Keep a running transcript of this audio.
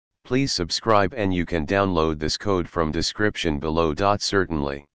Please subscribe and you can download this code from description below.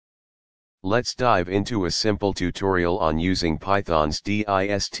 Certainly. Let's dive into a simple tutorial on using Python's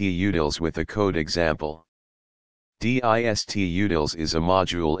distutils with a code example. Distutils is a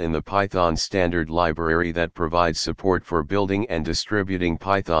module in the Python standard library that provides support for building and distributing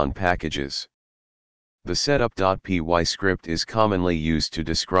Python packages. The setup.py script is commonly used to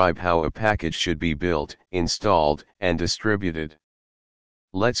describe how a package should be built, installed, and distributed.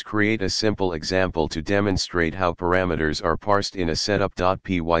 Let's create a simple example to demonstrate how parameters are parsed in a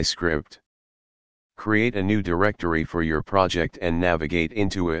setup.py script. Create a new directory for your project and navigate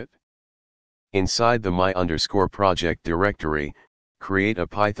into it. Inside the my_project directory, create a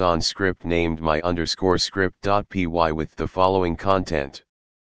Python script named my_script.py with the following content.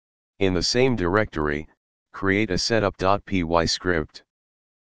 In the same directory, create a setup.py script.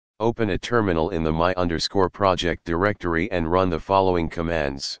 Open a terminal in the my_project directory and run the following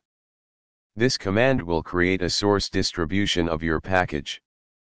commands. This command will create a source distribution of your package.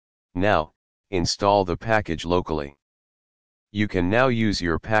 Now, install the package locally. You can now use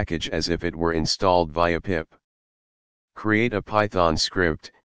your package as if it were installed via pip. Create a Python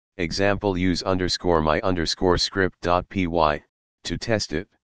script, example use my_script.py, to test it.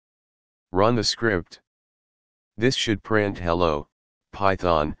 Run the script. This should print hello,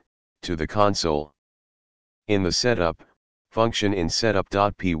 Python, to the console. In the setup function in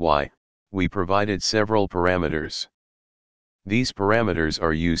setup.py, we provided several parameters. These parameters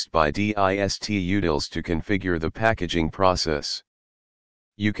are used by distutils to configure the packaging process.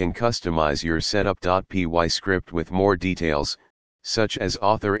 You can customize your setup.py script with more details, such as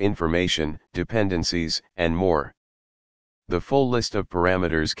author information, dependencies, and more. The full list of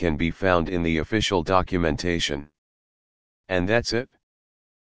parameters can be found in the official documentation. And that's it.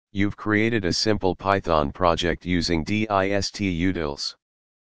 You've created a simple Python project using distutils.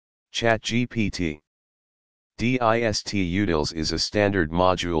 ChatGPT. Distutils is a standard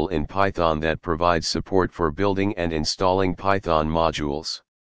module in Python that provides support for building and installing Python modules.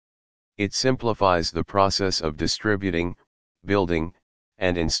 It simplifies the process of distributing, building,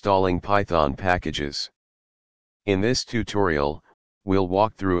 and installing Python packages. In this tutorial, we'll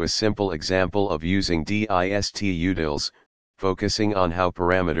walk through a simple example of using distutils, focusing on how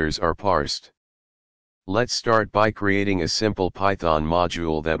parameters are parsed. Let's start by creating a simple Python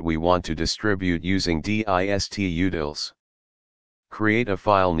module that we want to distribute using distutils. Create a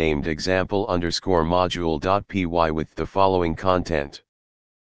file named example_module.py with the following content.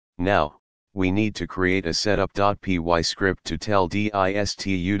 Now, we need to create a setup.py script to tell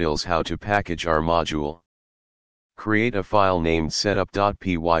distutils how to package our module. Create a file named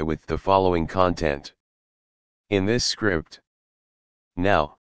setup.py with the following content. In this script.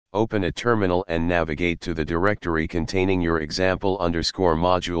 Now, open a terminal and navigate to the directory containing your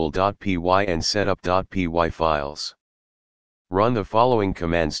example_module.py and setup.py files. Run the following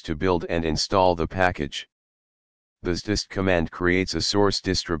commands to build and install the package. The dist command creates a source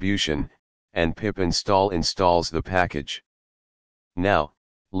distribution, and pip install installs the package. Now,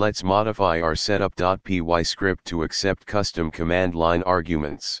 let's modify our setup.py script to accept custom command line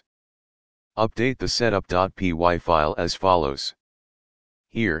arguments. Update the setup.py file as follows.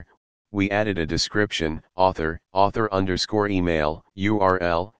 Here, we added a description, author_email,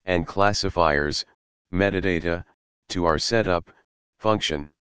 URL, and classifiers, metadata, to our setup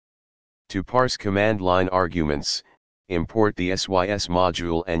function. To parse command line arguments, import the sys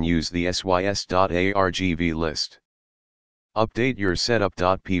module and use the sys.argv list. Update your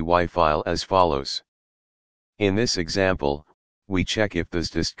setup.py file as follows. In this example, we check if the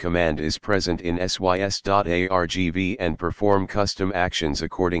dist command is present in sys.argv and perform custom actions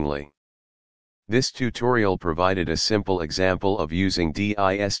accordingly. This tutorial provided a simple example of using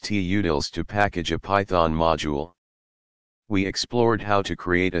distutils to package a Python module. We explored how to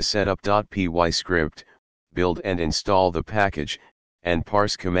create a setup.py script, build and install the package, and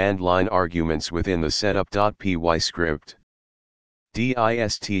parse command line arguments within the setup.py script.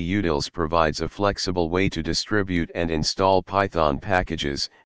 Distutils provides a flexible way to distribute and install Python packages,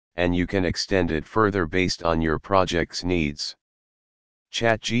 and you can extend it further based on your project's needs.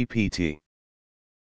 ChatGPT.